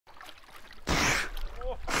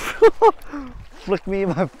Flicked me in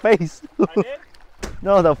my face. I did?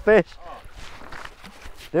 No, the fish. Oh.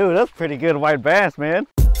 Dude, that's pretty good white bass, man.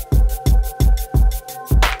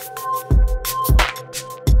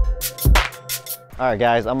 All right,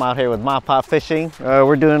 guys, I'm out here with my pot fishing.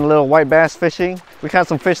 We're doing a little white bass fishing. We caught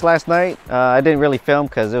some fish last night. I didn't really film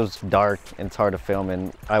because it was dark and it's hard to film,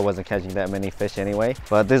 and I wasn't catching that many fish anyway.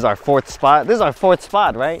 But this is our fourth spot. This is our fourth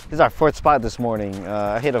spot, right? This is our fourth spot this morning.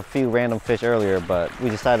 I hit a few random fish earlier, but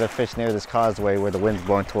we decided to fish near this causeway where the wind's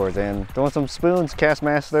blowing towards in. Throwing some spoons,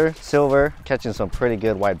 Castmaster, silver, catching some pretty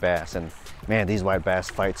good white bass. And man, these white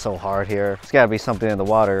bass fight so hard here. There's gotta be something in the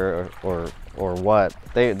water or what.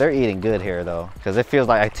 They're eating good here though, because it feels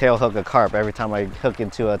like I tail hook a carp every time I hook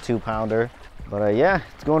into a 2-pounder. But yeah,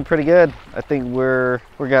 it's going pretty good. I think we're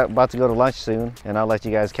about to go to lunch soon, and I'll let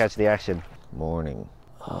you guys catch the action. Morning.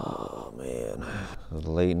 Oh man, it was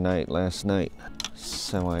a late night last night.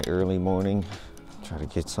 Semi-early morning. Try to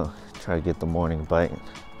get the morning bite.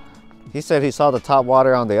 He said he saw the top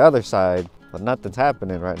water on the other side, but nothing's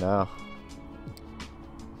happening right now.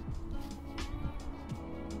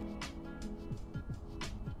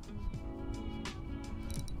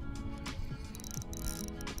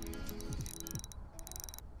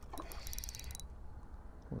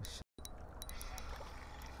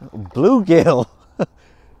 Bluegill.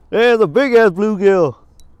 There's a big ass bluegill.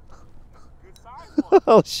 Good size one.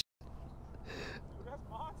 Oh shit. That's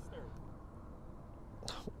monster.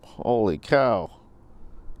 Holy cow.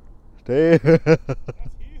 Damn. That's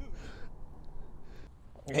huge.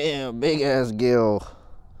 Damn, big ass gill.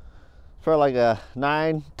 For like a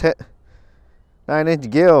 9 inch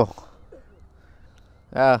gill.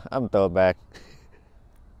 I'm throwing back.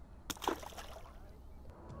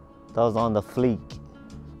 That was on the Fluke.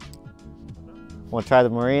 Want to try the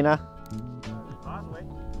marina? Causeway.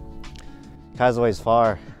 Causeway's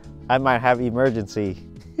far. I might have emergency.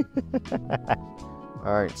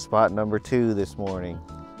 All right, spot number 2 this morning.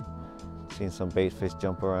 Seen some bait fish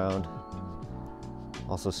jump around.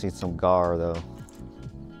 Also seen some gar though.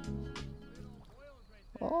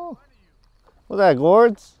 Oh, what's that,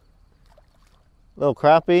 gourds? Little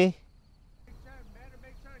crappie.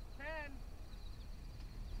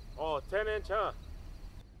 Oh, 10-inch, huh?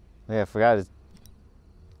 Yeah, I forgot it's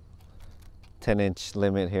 10-inch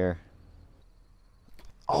limit here.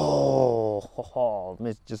 Oh,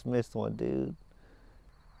 just missed one, dude.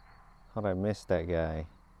 How'd I miss that guy?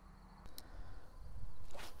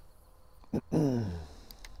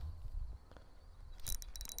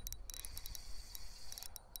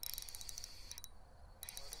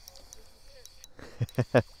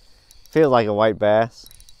 Feels like a white bass.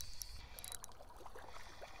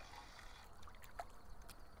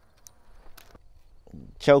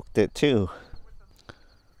 Choked it too.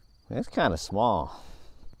 It's kind of small.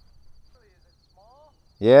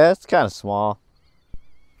 Yeah, it's kind of small.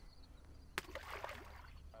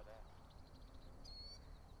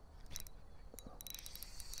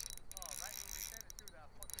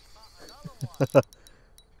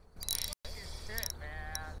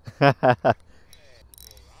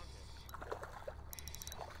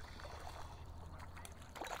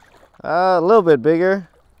 A little bit bigger.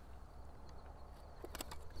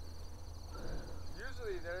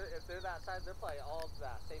 Usually, if they're that size, they're probably all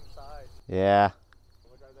that same size. Yeah.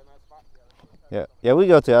 Yeah, we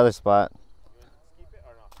go to the other spot.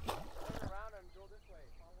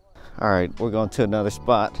 All right, we're going to another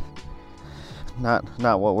spot. Not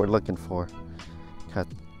what we're looking for. Got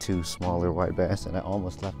 2 smaller white bass, and I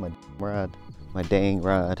almost left my dang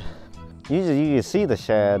rod. Usually you can see the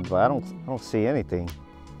shad, but I don't see anything.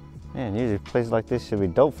 Man, usually places like this should be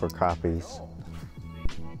dope for crappies.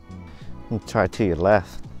 Try to your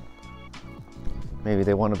left. Maybe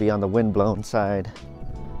they want to be on the windblown side.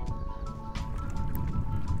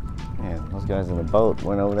 Man, those guys in the boat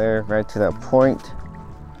went over there right to that point,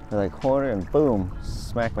 to that corner, and boom,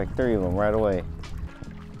 smacked like 3 of them right away.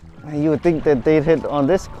 Man, you would think that they'd hit on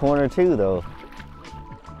this corner too, though.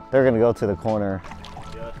 They're gonna go to the corner.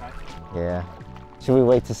 Yeah. Should we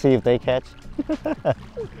wait to see if they catch?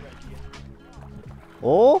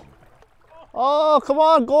 Oh! Oh, come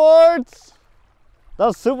on, gourds! That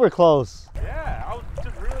was super close. Yeah, I was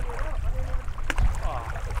just reeling it up. I didn't even...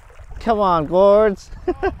 Oh. Come on, gourds.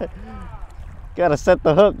 Gotta set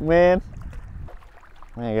the hook, man.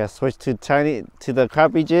 Man, I gotta switch to the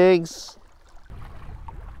crappie jigs.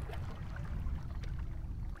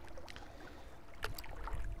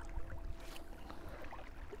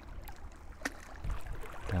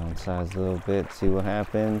 Downsize a little bit, see what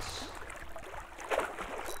happens.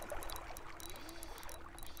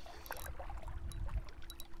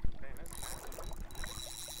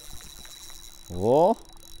 Whoa.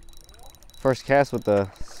 First cast with the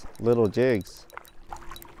little jigs.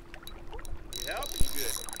 Need help? You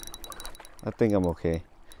good? I think I'm okay.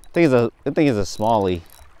 I think it's a smallie.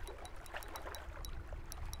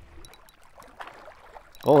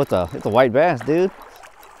 Oh, it's a white bass, dude. How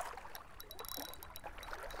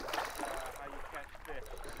you catch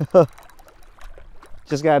fish?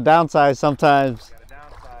 Just gotta downsize sometimes. Gotta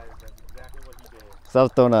downsize. That's exactly what he did. So I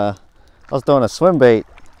was throwing a swim bait.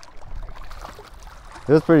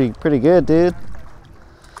 It was pretty good, dude.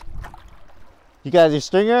 You got your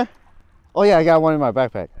stringer? Oh yeah, I got one in my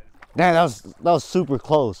backpack. Damn, that was super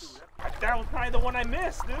close. That was probably the one I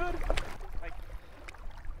missed, dude. Like,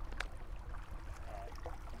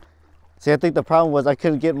 See, I think the problem was I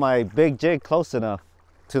couldn't get my big jig close enough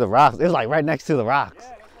to the rocks. It was like right next to the rocks. yeah,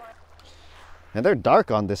 that's why. And they're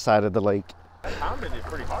dark on this side of the lake. I pounded it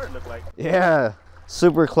pretty hard, it looked like. Yeah,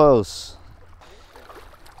 super close.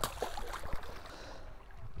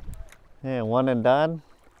 Yeah, one and done.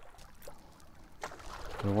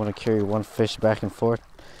 I want to carry one fish back and forth.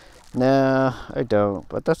 Nah, I don't,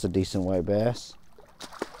 but that's a decent white bass.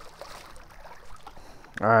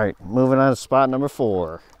 All right, moving on to spot number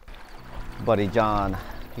 4. Buddy John,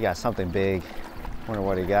 he got something big. Wonder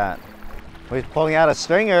what he got. Well, he's pulling out a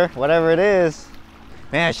stringer, whatever it is.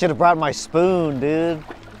 Man, I should have brought my spoon, dude.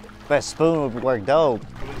 That spoon would work dope.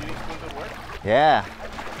 Yeah.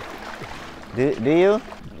 Do you?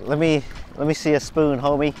 Let me see a spoon,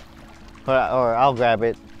 homie. Or I'll grab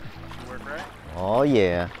it. Work right? Oh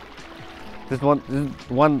yeah. This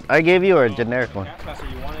one I gave you or a generic one? Yeah, so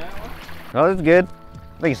you wanted that one? No, it's good.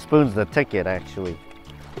 I think spoon's the ticket actually.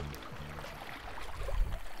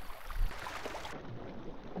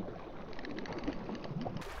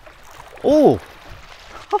 Oh!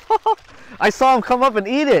 I saw him come up and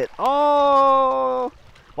eat it. Oh!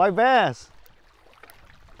 White bass.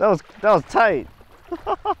 That was tight.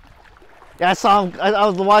 Yeah, I saw him. I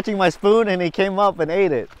was watching my spoon and he came up and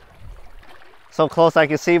ate it. So close I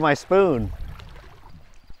could see my spoon.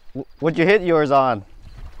 What'd you hit yours on?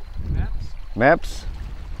 Maps? Maps?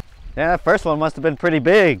 Yeah, that first one must have been pretty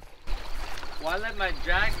big. Well, I let my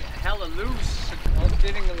drag hella loose. I was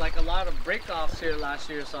getting like a lot of break-offs here last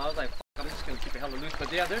year, so I was like, fuck, I'm just gonna keep it hella loose.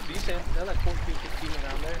 But yeah, they're decent. They're like 14, 15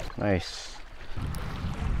 around there. Nice.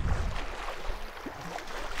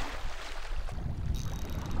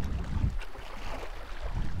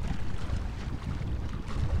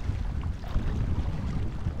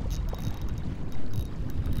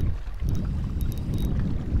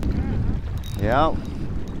 Yep.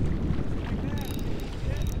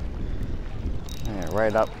 Yeah,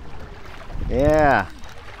 right up. Yeah.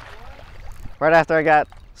 Right after I got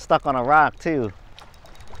stuck on a rock too.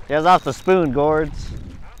 Yeah, it was off the spoon, Gords.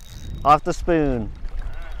 Off the spoon.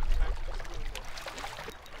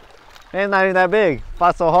 Man, not even that big.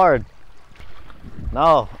 Fought so hard.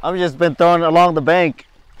 No, I've just been throwing it along the bank.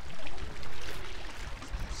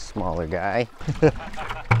 Smaller guy.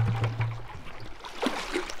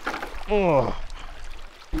 Oh.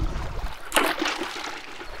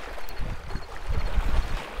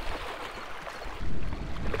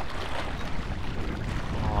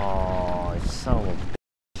 Oh, son of a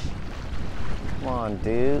bitch. Come on,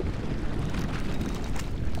 dude.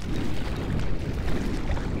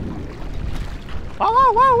 Whoa,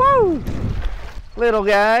 whoa, whoa, whoa! Little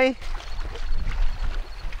guy.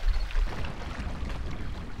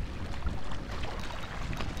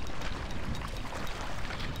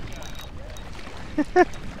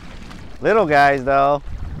 Little guys though.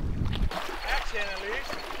 Action at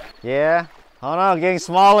least. Yeah. Oh no, getting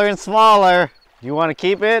smaller and smaller. You want to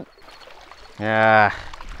keep it? Yeah.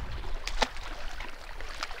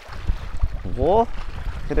 Whoa.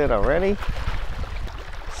 Hit it already?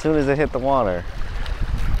 As soon as it hit the water.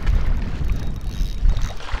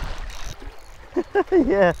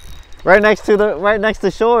 Yeah. Right next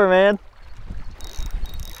to shore, man.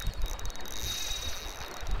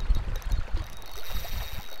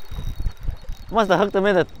 I must have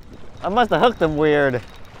hooked them weird.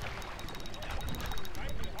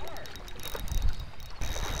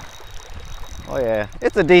 Oh yeah,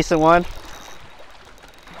 it's a decent one.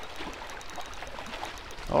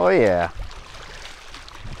 Oh yeah.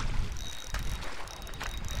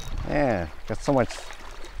 Yeah, got so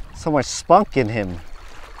much spunk in him.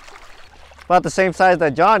 About the same size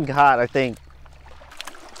that John got, I think.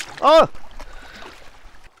 Oh!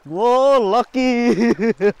 Whoa, lucky!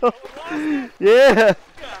 Yeah!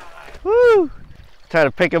 Woo! Try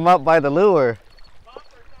to pick him up by the lure.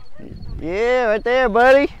 Yeah, right there,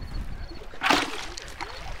 buddy.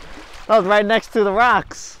 That was right next to the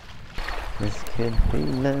rocks. This could be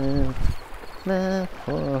love. Love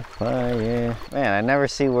for fire. Man, I never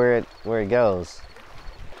see where it goes.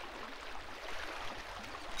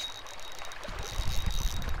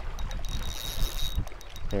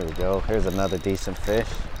 Here we go. Here's another decent fish.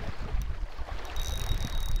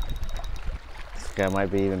 This guy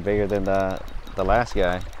might be even bigger than the last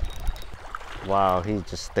guy. Wow, he's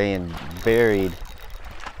just staying buried.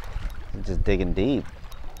 He's just digging deep.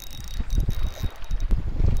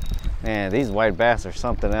 Man, these white bass are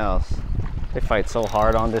something else. They fight so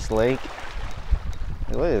hard on this lake.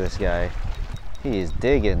 Look at this guy. He is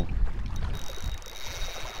digging.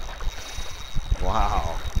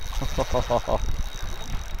 Wow.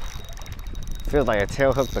 Feels like I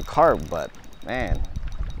tail hooked the carp, but man,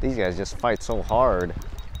 these guys just fight so hard.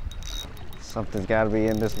 Something's got to be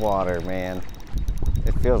in this water, man.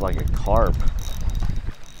 It feels like a carp.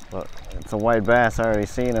 But it's a white bass. I already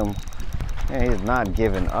seen him. Man, he's not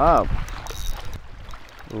giving up.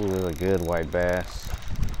 Ooh, this is a good white bass.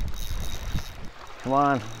 Come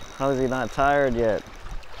on, how is he not tired yet?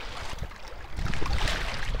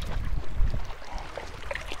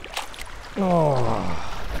 Oh.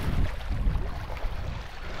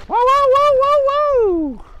 Whoa, whoa, whoa, whoa,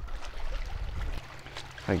 whoa!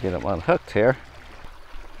 I get him unhooked here.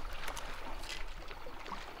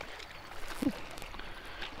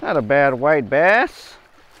 Not a bad white bass.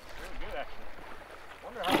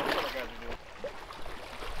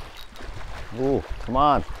 Ooh, come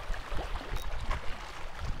on.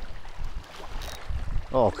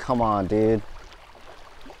 Oh, come on, dude.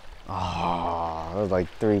 Oh, that was like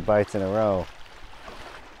 3 bites in a row.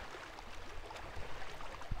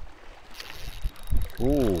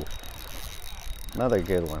 Ooh, another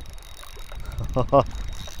good one.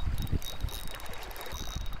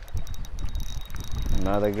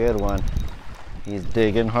 Another good one. He's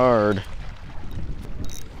digging hard.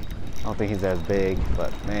 I don't think he's as big,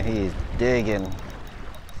 but man, he's digging.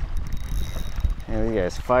 Man, you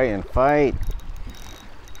guys fight.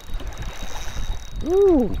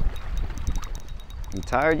 Woo! You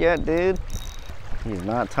tired yet, dude? He's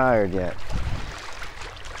not tired yet.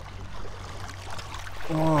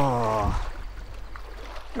 Oh,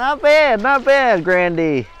 not bad,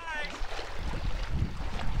 Grandy.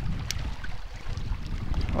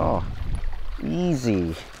 Oh,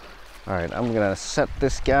 easy. All right, I'm gonna set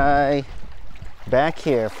this guy back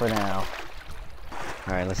here for now.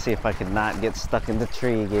 All right, let's see if I can not get stuck in the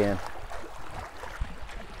tree again.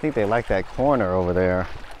 I think they like that corner over there.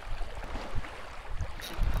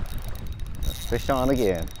 Let's fish on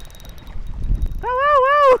again. Woo,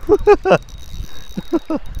 woo, woo!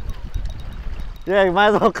 Yeah, you might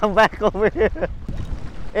as well come back over here.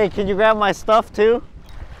 Hey, can you grab my stuff too?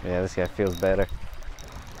 Yeah, this guy feels better.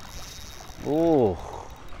 Ooh,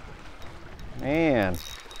 man.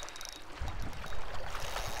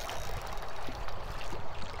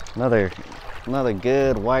 Another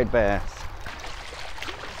good white bass.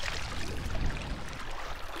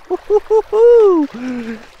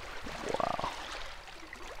 Wow.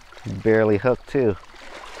 Barely hooked too.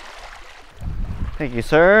 Thank you,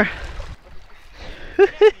 sir.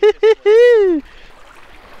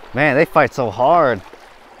 Man, they fight so hard.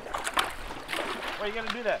 Why you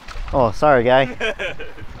gotta do that? Oh, sorry, guy.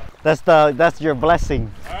 That's your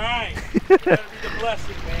blessing. All right, gotta be the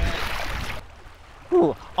blessing, man.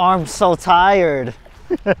 Ooh, arm's so tired.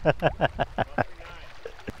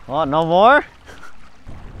 Oh, no more?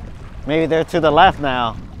 Maybe they're to the left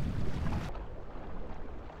now.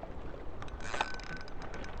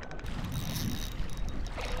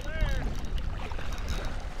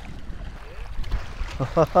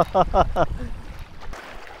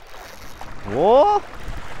 Whoa!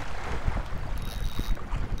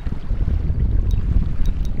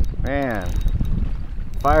 Man,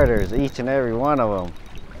 fighters, each and every one of them.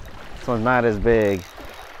 This one's not as big,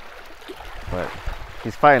 but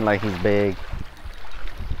he's fighting like he's big.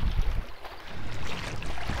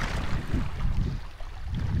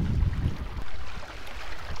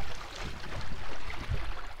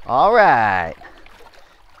 All right.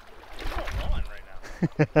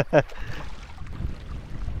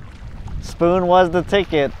 Spoon was the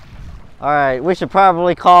ticket. All right, we should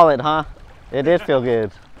probably call it, huh? It did feel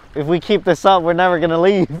good. If we keep this up, we're never gonna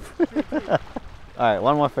leave. All right,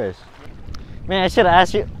 one more fish. Man, I should have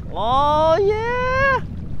asked you. Oh yeah.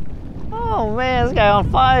 Oh man, this guy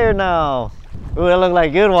on fire now. Ooh, that looked like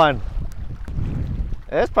a good one.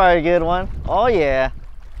 That's probably a good one. Oh yeah.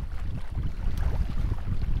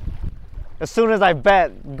 As soon as I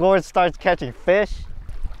bet, Gord starts catching fish.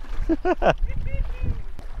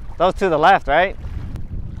 Those to the left, right?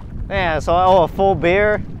 Yeah, so a full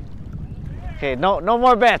beer. Okay, no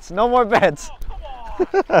more bets, no more bets. Oh,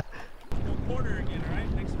 come on.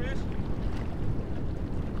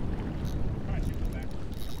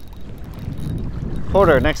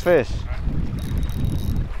 Quarter, next fish.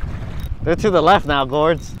 They're to the left now,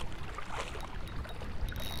 Gords.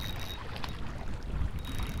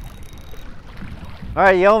 All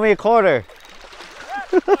right, you owe me a quarter.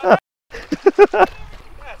 That's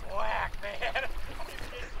whack, man.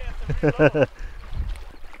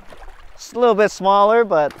 It's a little bit smaller,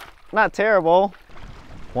 but not terrible.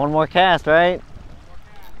 One more cast, right?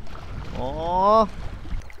 Oh.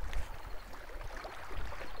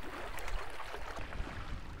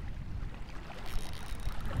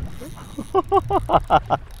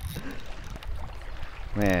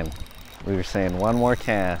 Man, we were saying one more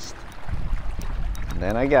cast. And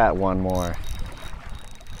then I got one more.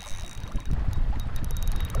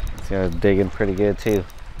 See, I was digging pretty good too.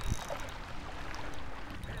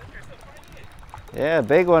 Yeah,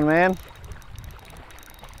 big one, man.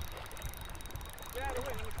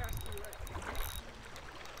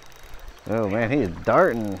 Oh man, he's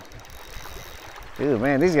darting. Dude,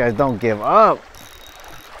 man, these guys don't give up.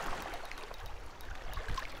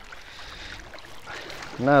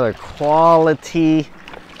 Another quality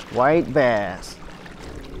white bass.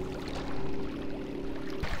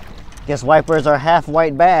 Guess wipers are half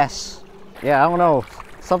white bass. Yeah, I don't know.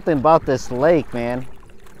 Something about this lake, man.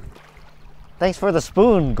 Thanks for the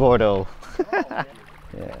spoon, Gordo.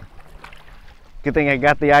 Yeah. Good thing I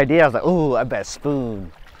got the idea. I was like, ooh, I bet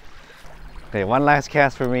spoon. Okay, one last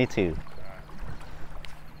cast for me too.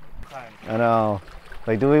 I know.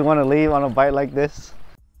 Like, do we want to leave on a bite like this?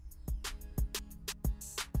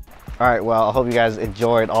 All right, well, I hope you guys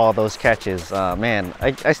enjoyed all those catches. Man,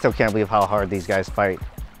 I still can't believe how hard these guys fight.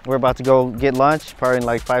 We're about to go get lunch, probably in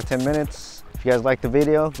like 5-10 minutes. If you guys liked the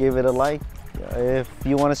video, give it a like. If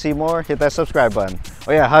you want to see more, hit that subscribe button.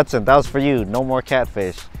 Oh yeah, Hudson, that was for you. No more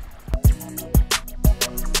catfish.